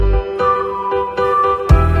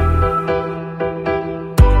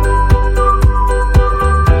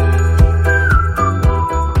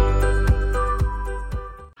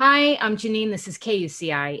I'm Janine. This is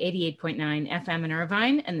KUCI 88.9 FM in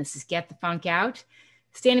Irvine, and this is Get the Funk Out.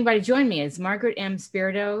 Standing by to join me is Margaret M.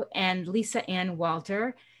 Spirito and Lisa Ann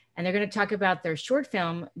Walter, and they're going to talk about their short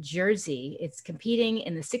film, Jersey. It's competing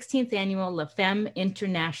in the 16th annual La Femme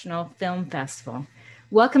International Film Festival.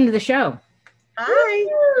 Welcome to the show. Hi.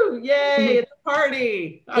 Woo! Yay, it's a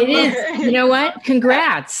party. It is. You know what?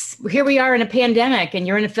 Congrats. Here we are in a pandemic, and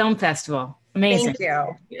you're in a film festival. Amazing. Thank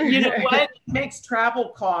you. You know what? It makes travel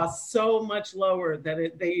costs so much lower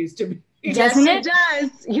than they used to be. Doesn't it does.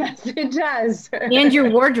 Yes, it does. And your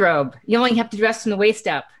wardrobe. You only have to dress from the waist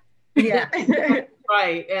up. Yeah.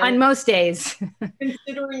 Right. And on most days.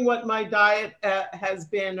 Considering what my diet has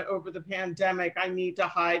been over the pandemic, I need to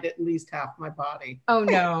hide at least half my body. Oh,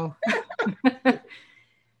 no.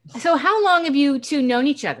 So how long have you two known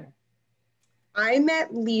each other? I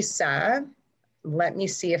met Lisa. Let me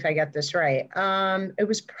see if I get this right. It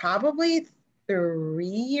was probably 3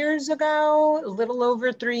 years ago, a little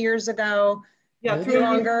over 3 years ago. Yeah, maybe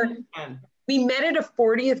longer. We met at a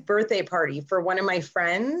 40th birthday party for one of my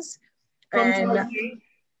friends. From Jersey.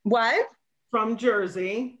 What? From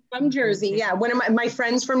Jersey. From Jersey, yeah. One of my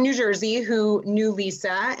friends from New Jersey who knew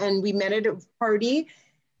Lisa, and we met at a party.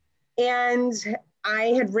 And I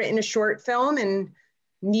had written a short film and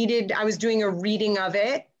I was doing a reading of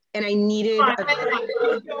it. And I needed Margaret,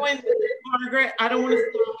 I don't want to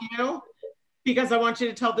stop you because I want you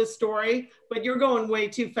to tell this story, but you're going way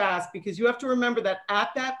too fast because you have to remember that at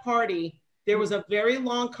that party, there was a very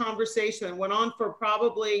long conversation that went on for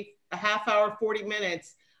probably a half hour, 40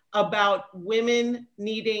 minutes about women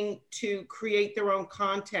needing to create their own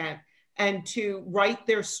content and to write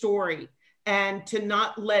their story and to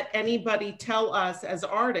not let anybody tell us as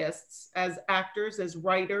artists, as actors, as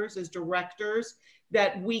writers, as directors,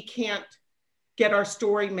 that we can't get our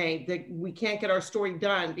story made, that we can't get our story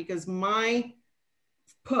done. Because my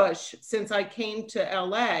push since I came to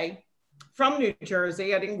LA from New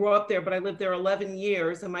Jersey, I didn't grow up there, but I lived there 11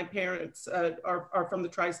 years and my parents are from the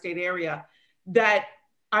tri-state area, that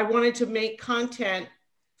I wanted to make content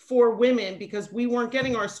for women because we weren't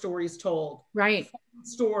getting our stories told. Right.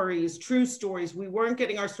 Stories, true stories. We weren't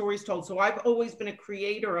getting our stories told. So I've always been a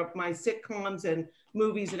creator of my sitcoms and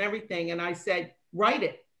movies and everything. And I said, write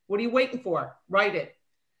it. What are you waiting for? Write it.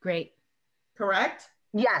 Great. Correct?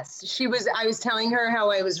 Yes. I was telling her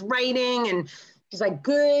how I was writing and she's like,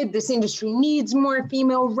 good, this industry needs more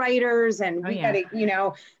female writers and we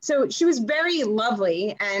gotta, so she was very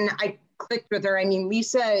lovely and I clicked with her. I mean,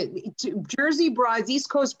 Lisa, Jersey broads, East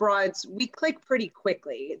Coast broads, we click pretty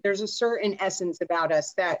quickly. There's a certain essence about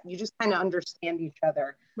us that you just kind of understand each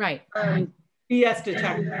other. Right. BS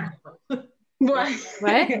detector. What?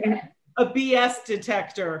 A BS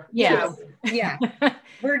detector. Yeah. Yeah.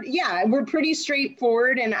 We're pretty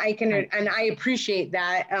straightforward and I appreciate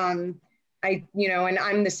that. And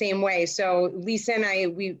I'm the same way. So Lisa and I,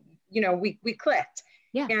 we clicked.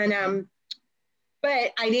 Yeah. And,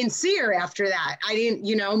 but I didn't see her after that. I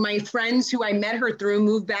didn't, my friends who I met her through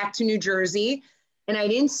moved back to New Jersey and I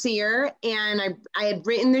didn't see her. And I had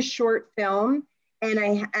written this short film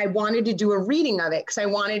and I wanted to do a reading of it because I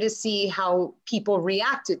wanted to see how people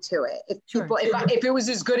reacted to it. If it was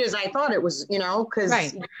as good as I thought it was,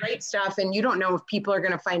 because you write stuff and you don't know if people are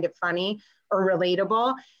going to find it funny or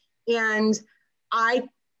relatable. And I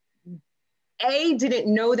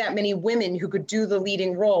didn't know that many women who could do the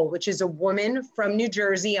leading role, which is a woman from New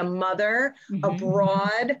Jersey, a mother,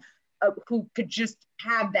 abroad, who could just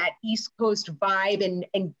have that East Coast vibe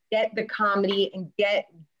and get the comedy and get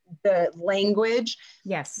the language.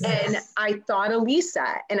 Yes. And I thought of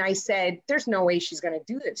Lisa and I said, there's no way she's going to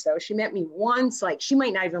do this though. She met me once, like she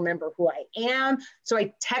might not even remember who I am. So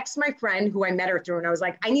I text my friend who I met her through and I was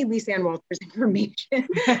like, I need Lisa Ann Walter's information.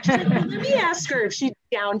 She's like, let me ask her if she's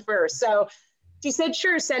down first. So she said,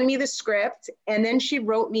 sure, send me the script. And then she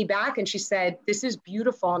wrote me back and she said, this is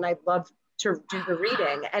beautiful. And I'd love to do the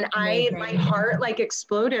reading. And my heart like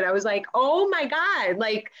exploded. I was like, oh my God,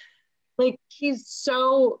 like she's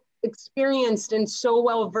so experienced and so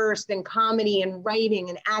well-versed in comedy and writing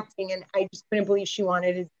and acting. And I just couldn't believe she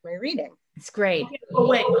wanted to do my reading. It's great. Oh,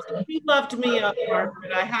 wait, you loved me up,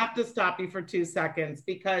 Margaret. I have to stop you for 2 seconds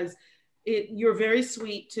because you're very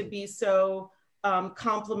sweet to be so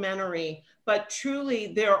complimentary, but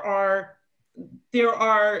truly there are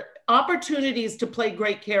opportunities to play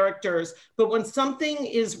great characters, but when something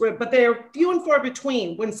is, but they're few and far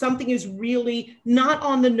between, when something is really not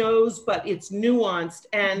on the nose, but it's nuanced.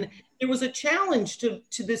 And there was a challenge to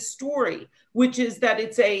this story, which is that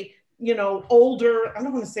it's a, older, I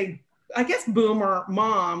don't want to say, I guess boomer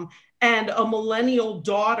mom and a millennial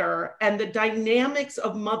daughter, and the dynamics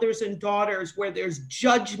of mothers and daughters where there's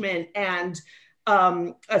judgment and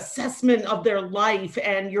assessment of their life,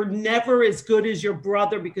 and you're never as good as your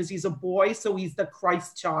brother because he's a boy, so he's the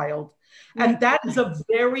Christ child. And that is a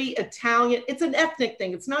very Italian, it's an ethnic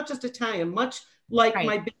thing. It's not just Italian, much like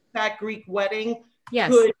My Big Fat Greek Wedding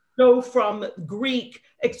could go from Greek,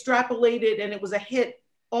 extrapolated, and it was a hit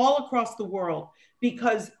all across the world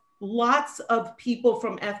because lots of people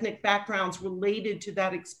from ethnic backgrounds related to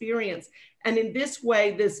that experience. And in this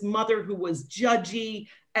way, this mother who was judgy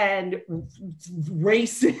and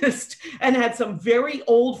racist and had some very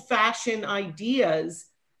old-fashioned ideas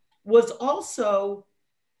was also,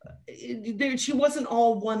 she wasn't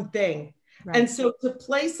all one thing. Right. And so to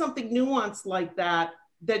play something nuanced like that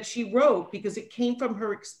she wrote, because it came from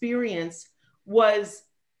her experience, was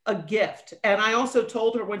a gift. And I also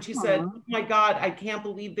told her when she said, oh my God, I can't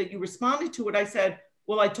believe that you responded to it. I said,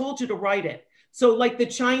 well, I told you to write it. So like the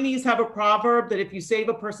Chinese have a proverb that if you save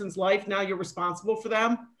a person's life, now you're responsible for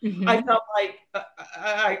them. Mm-hmm. I felt like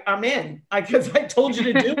I'm in because I told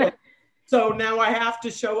you to do it. So now I have to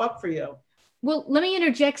show up for you. Well, let me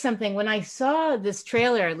interject something. When I saw this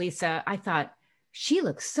trailer, Lisa, I thought, she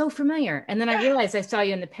looks so familiar. And then I realized I saw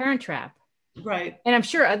you in The Parent Trap. Right. And I'm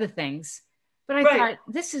sure other things. But I thought,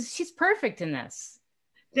 she's perfect in this.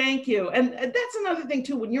 Thank you. And that's another thing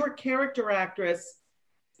too. When you're a character actress,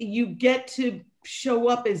 you get to show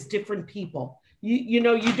up as different people. You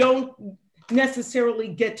don't necessarily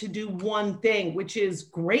get to do one thing, which is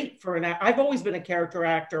great for I've always been a character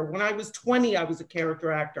actor. When I was 20, I was a character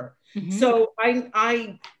actor. Mm-hmm. So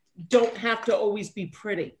I don't have to always be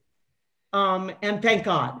pretty. And thank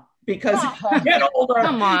God, because I get older.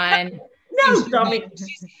 Come on. No, dummy.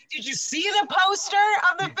 Did you see the poster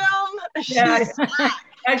of the film? Yeah,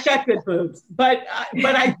 I got good boobs, but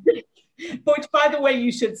I think, which by the way, you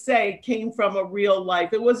should say came from a real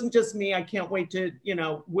life. It wasn't just me. I can't wait to,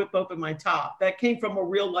 whip open my top. That came from a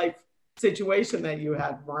real life situation that you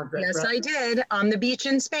had, Margaret. Yes, right? I did on the beach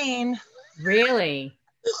in Spain. Really?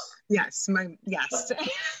 Yes, yes.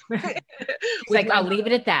 It's like, I'll leave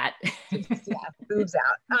it at that. Yeah, boobs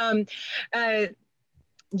out.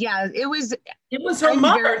 Yeah, it was her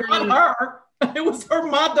mother, not her. It was her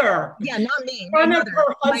mother. Yeah, not me. My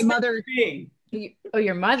mother.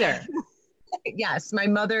 Your mother. Yes, my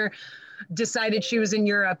mother decided she was in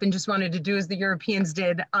Europe and just wanted to do as the Europeans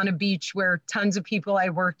did on a beach where tons of people I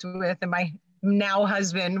worked with and my now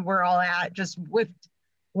husband were all at, just whipped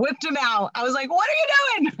him out. I was like, what are you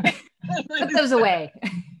doing? Put those away.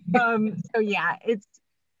 So yeah,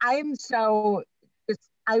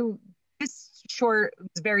 this short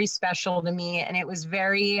was very special to me, and it was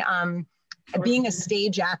very being a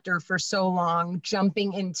stage actor for so long,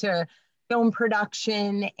 jumping into film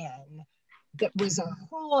production, and that was a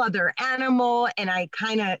whole other animal. And I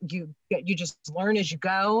kind of you just learn as you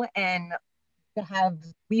go, and to have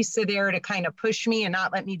Lisa there to kind of push me and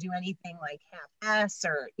not let me do anything like half-ass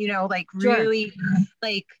or really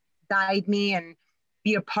like guide me and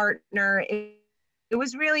be a partner. It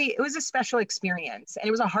was a special experience, and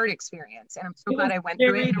it was a hard experience, and I'm so glad I went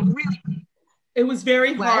through it. It was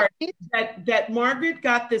very hard that Margaret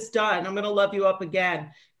got this done. I'm going to love you up again.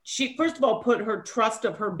 She, first of all, put her trust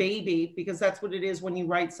of her baby, because that's what it is when you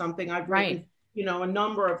write something. I've written, a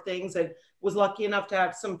number of things, and was lucky enough to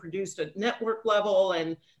have some produced at network level.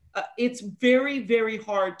 And it's very, very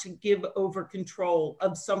hard to give over control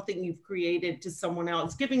of something you've created to someone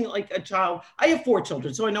else. Giving like a child, I have 4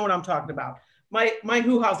 children, so I know what I'm talking about. My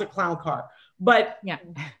hoo-ha's a clown car, but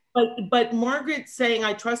Margaret saying,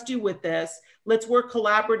 I trust you with this. Let's work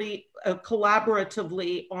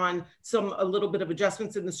collaboratively on a little bit of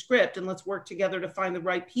adjustments in the script, and let's work together to find the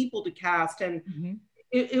right people to cast. And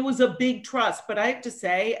it was a big trust, but I have to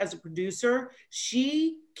say, as a producer,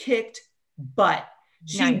 she kicked butt.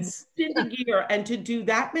 She did the gear, and to do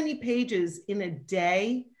that many pages in a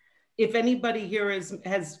day, if anybody here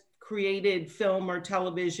has created film or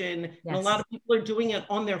television, and a lot of people are doing it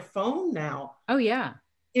on their phone now. Oh yeah.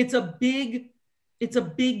 It's a big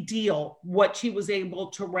deal what she was able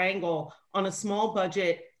to wrangle on a small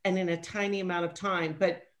budget and in a tiny amount of time.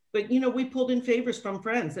 But we pulled in favors from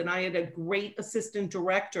friends, and I had a great assistant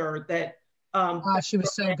director that she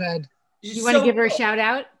was so good. You want to give her a shout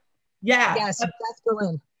out? Yeah. Yes,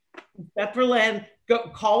 Beth Berlin,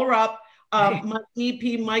 go call her up. My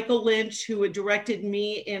DP, Michael Lynch, who had directed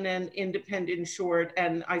me in an independent short,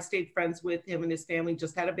 and I stayed friends with him, and his family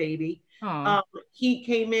just had a baby. He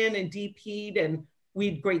came in and DP'd, and we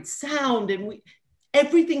had great sound, and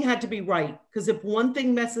everything had to be right, because if one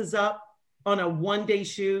thing messes up on a one-day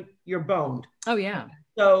shoot, you're boned. Oh yeah.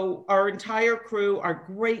 So our entire crew, our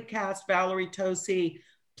great cast, Valerie Tosi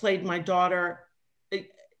played my daughter.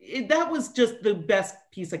 That was just the best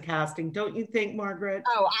piece of casting, don't you think, Margaret?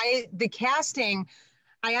 Oh, the casting,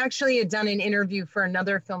 I actually had done an interview for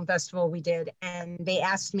another film festival we did, and they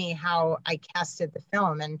asked me how I casted the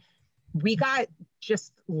film, and we got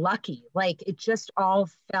just lucky. Like it just all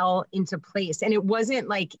fell into place. And it wasn't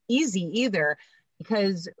like easy either,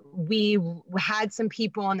 because we had some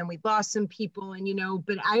people and then we lost some people, and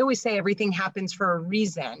but I always say everything happens for a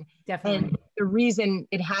reason. Definitely. And the reason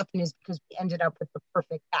it happened is because we ended up with the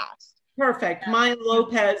perfect cast. Perfect. Maya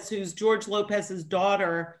Lopez, who's George Lopez's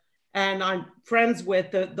daughter, and I'm friends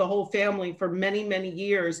with the whole family for many, many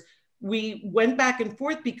years. We went back and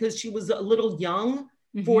forth because she was a little young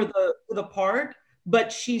for the part,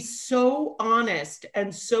 but she's so honest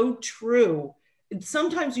and so true. And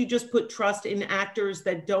sometimes you just put trust in actors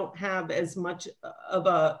that don't have as much of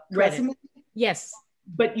a resume. Yes.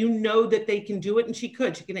 But you know that they can do it, and she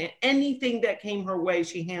could. She can, anything that came her way,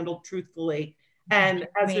 she handled truthfully. And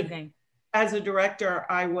as a director,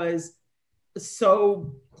 I was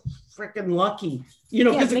so freaking lucky,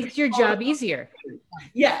 because it makes your job easier.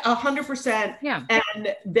 Yeah, 100%. Yeah.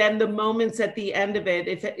 And then the moments at the end of it,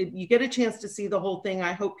 if you get a chance to see the whole thing,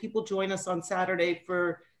 I hope people join us on Saturday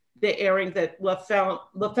for the airing. That La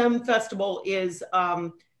Femme Festival is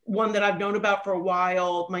one that I've known about for a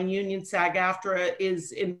while. My union, SAG-AFTRA,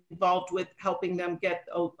 is involved with helping them get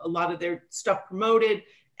a lot of their stuff promoted.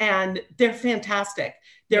 And they're fantastic.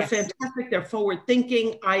 They're fantastic. They're forward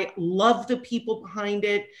thinking. I love the people behind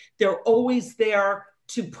it. They're always there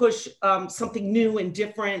to push something new and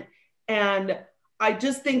different. And I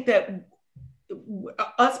just think that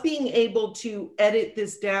us being able to edit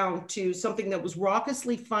this down to something that was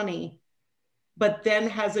raucously funny, but then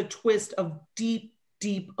has a twist of deep,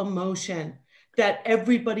 deep emotion that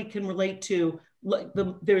everybody can relate to.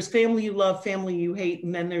 There's family you love, family you hate,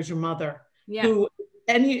 and then there's your mother. Yeah. Who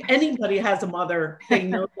anybody has a mother, they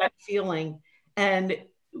know that feeling. And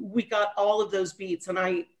we got all of those beats, and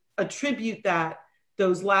I attribute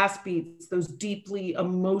those last beats, those deeply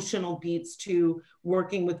emotional beats, to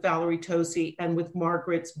working with Valerie Tosi and with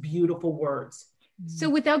Margaret's beautiful words. So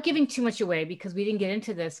without giving too much away, because we didn't get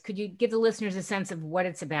into this, could you give the listeners a sense of what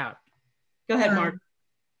it's about? Go ahead, Mark.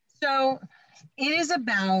 So it is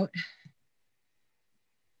about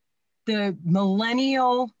the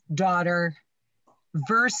millennial daughter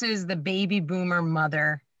versus the baby boomer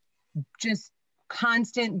mother, just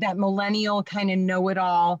constant, that millennial kind of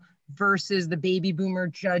know-it-all versus the baby boomer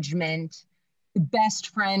judgment, the best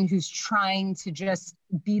friend who's trying to just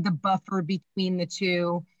be the buffer between the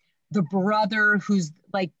two, the brother who's,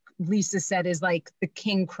 like Lisa said, is like the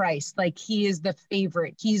King Christ, like he is the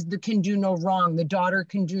favorite, can do no wrong, the daughter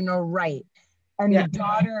can do no right. And the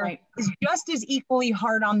daughter is just as equally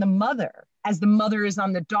hard on the mother as the mother is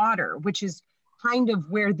on the daughter, which is kind of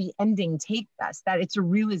where the ending takes us, that it's a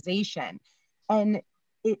realization. And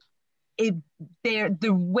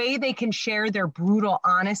the way they can share their brutal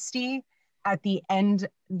honesty at the end,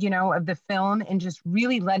 of the film, and just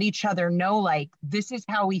really let each other know, like, this is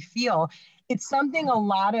how we feel. It's something a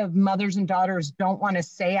lot of mothers and daughters don't want to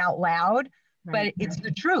say out loud, but it's the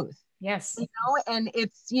truth. Yes. And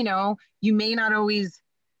it's, you may not always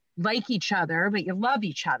like each other, but you love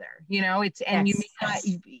each other, you may not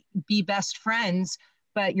be best friends,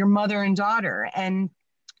 but you're mother and daughter. And,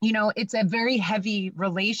 it's a very heavy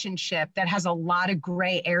relationship that has a lot of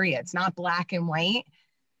gray area. It's not black and white.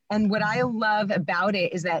 And what I love about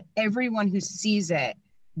it is that everyone who sees it,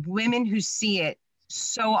 women who see it,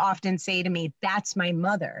 so often say to me, that's my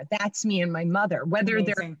mother. That's me and my mother, whether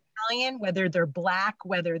Amazing. They're Italian, whether they're Black,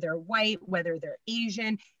 whether they're white, whether they're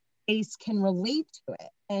Asian, they can relate to it.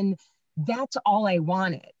 And that's all I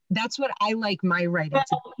wanted. That's what I like my writing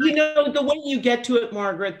to be. The way you get to it,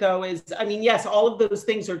 Margaret, though, is, yes, all of those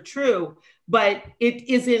things are true, but it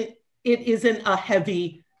isn't a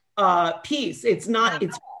heavy piece. It's not,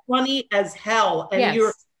 it's funny as hell. And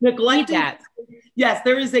you're neglecting that. Yes,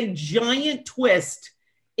 there is a giant twist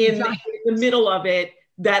in the middle of it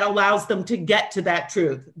that allows them to get to that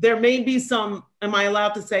truth. There may be some, am I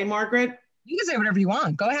allowed to say, Margaret? You can say whatever you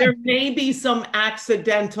want. Go ahead. There may be some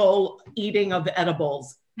accidental eating of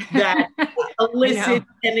edibles that elicit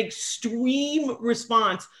an extreme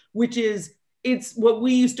response, which is, it's what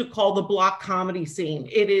we used to call the block comedy scene.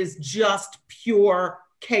 It is just pure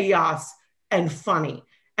chaos and funny.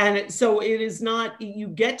 And so it is not, you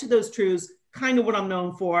get to those truths, kind of what I'm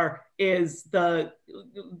known for is the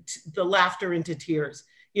laughter into tears.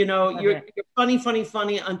 You're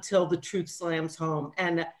funny until the truth slams home.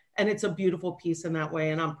 And it's a beautiful piece in that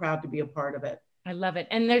way. And I'm proud to be a part of it. I love it.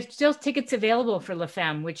 And there's still tickets available for La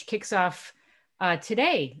Femme, which kicks off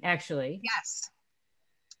today, actually. Yes.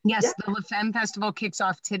 Yes, yeah. The La Femme Festival kicks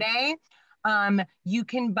off today. You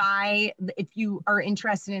can buy, if you are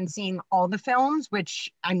interested in seeing all the films,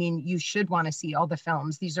 which, I mean, you should want to see all the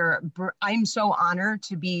films. I'm so honored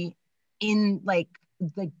to be in like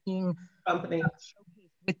being company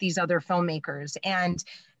with these other filmmakers. And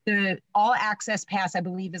the all access pass, I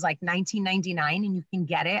believe, is like $19.99, and you can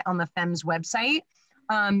get it on the Femmes website.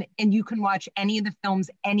 And you can watch any of the films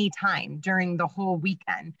anytime during the whole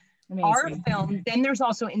weekend. Amazing. Our film, then there's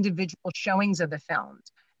also individual showings of the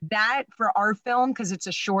films. That for our film, because it's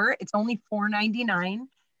a short, it's only $4.99.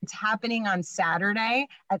 It's happening on Saturday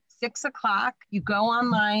at 6:00. You go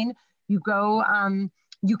online, you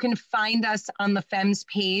can find us on the Femmes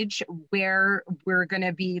page where we're going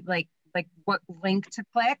to be like what link to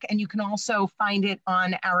click. And you can also find it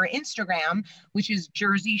on our Instagram, which is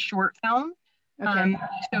Jersey Short Film. Okay.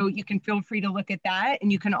 So you can feel free to look at that.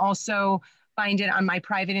 And you can also find it on my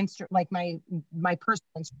private my personal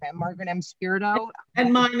Instagram, Margaret M. Spirito.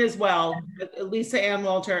 And mine as well, Lisa Ann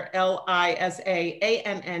Walter,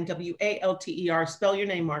 LisaAnnWalter. Spell your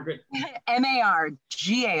name, Margaret.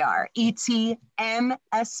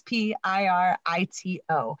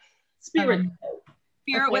 MarGaretMSPirito. Spirit.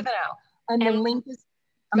 Spirit with an L. And the link is,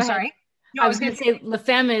 I'm sorry. No, I was going to say La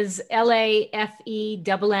Femme is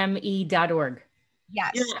LAFEMME.org.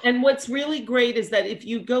 Yes. Yeah, and what's really great is that if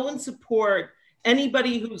you go and support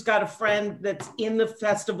anybody who's got a friend that's in the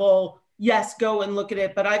festival, yes, go and look at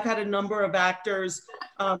it. But I've had a number of actors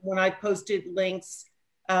when I posted links,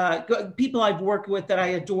 people I've worked with that I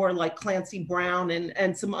adore, like Clancy Brown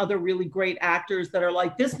and some other really great actors that are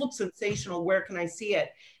like, this looks sensational. Where can I see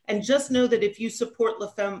it? And just know that if you support La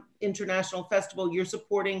Femme International Festival, you're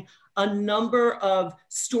supporting a number of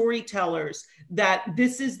storytellers that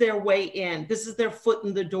this is their way in. This is their foot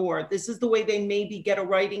in the door. This is the way they maybe get a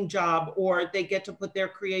writing job, or they get to put their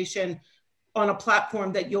creation on a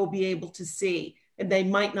platform that you'll be able to see. And they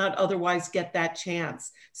might not otherwise get that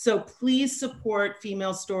chance. So please support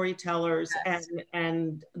female storytellers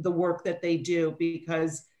and the work that they do,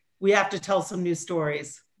 because we have to tell some new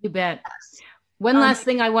stories. You bet. One last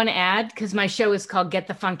thing I want to add, because my show is called Get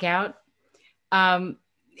the Funk Out,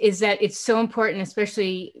 is that it's so important,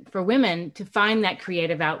 especially for women, to find that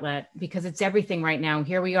creative outlet, because it's everything right now.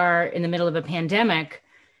 Here we are in the middle of a pandemic.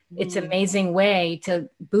 It's an amazing way to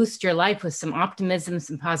boost your life with some optimism,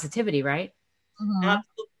 some positivity, right? Mm-hmm.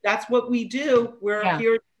 That's what we do. We're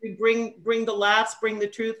here to bring the laughs, bring the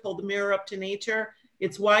truth, hold the mirror up to nature.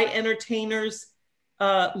 It's why entertainers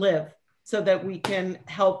live, so that we can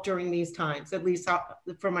help during these times. At least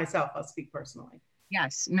for myself, I'll speak personally.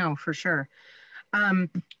 Yes, no, for sure. I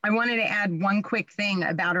wanted to add one quick thing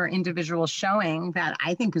about our individual showing that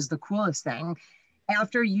I think is the coolest thing.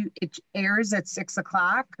 After it airs at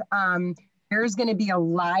 6:00, there's going to be a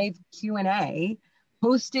live Q&A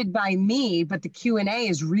hosted by me, but the Q&A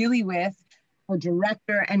is really with our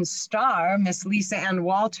director and star, Miss Lisa Ann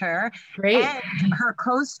Walter, Great. And her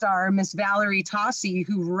co-star, Miss Valerie Tossi,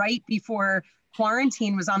 who right before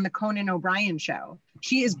quarantine was on the Conan O'Brien show.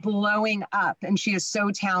 She is blowing up, and she is so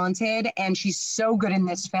talented, and she's so good in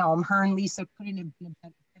this film. Her and Lisa couldn't have been a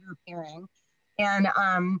better pairing. And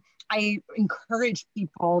I encourage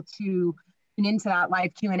people to tune into that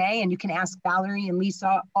live Q&A, and you can ask Valerie and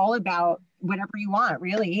Lisa all about whatever you want,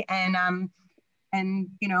 really. And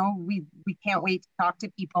you know, we can't wait to talk to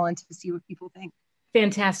people and to see what people think.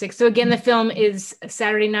 Fantastic. So again, the film is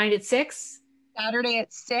Saturday night at 6? Saturday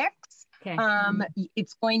at 6. Okay.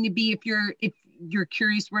 It's going to be, if you're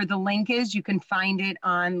curious where the link is, you can find it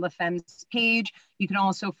on La Femme's page. You can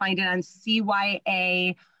also find it on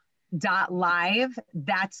CYA.live.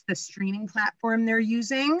 That's the streaming platform they're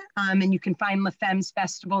using. And you can find La Femme's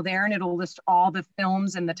Festival there, and it'll list all the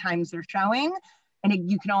films and the times they're showing.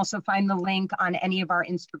 And you can also find the link on any of our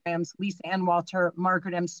Instagrams, Lisa Ann Walter,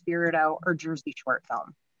 Margaret M. Spirito, or Jersey Short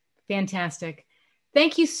Film. Fantastic.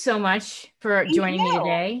 Thank you so much for joining me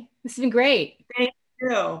today. This has been great. Thank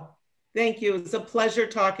you. Thank you. It's a pleasure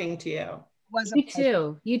talking to you. You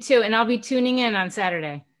too. You too. And I'll be tuning in on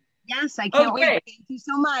Saturday. Yes, I can't wait. Thank you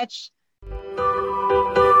so much.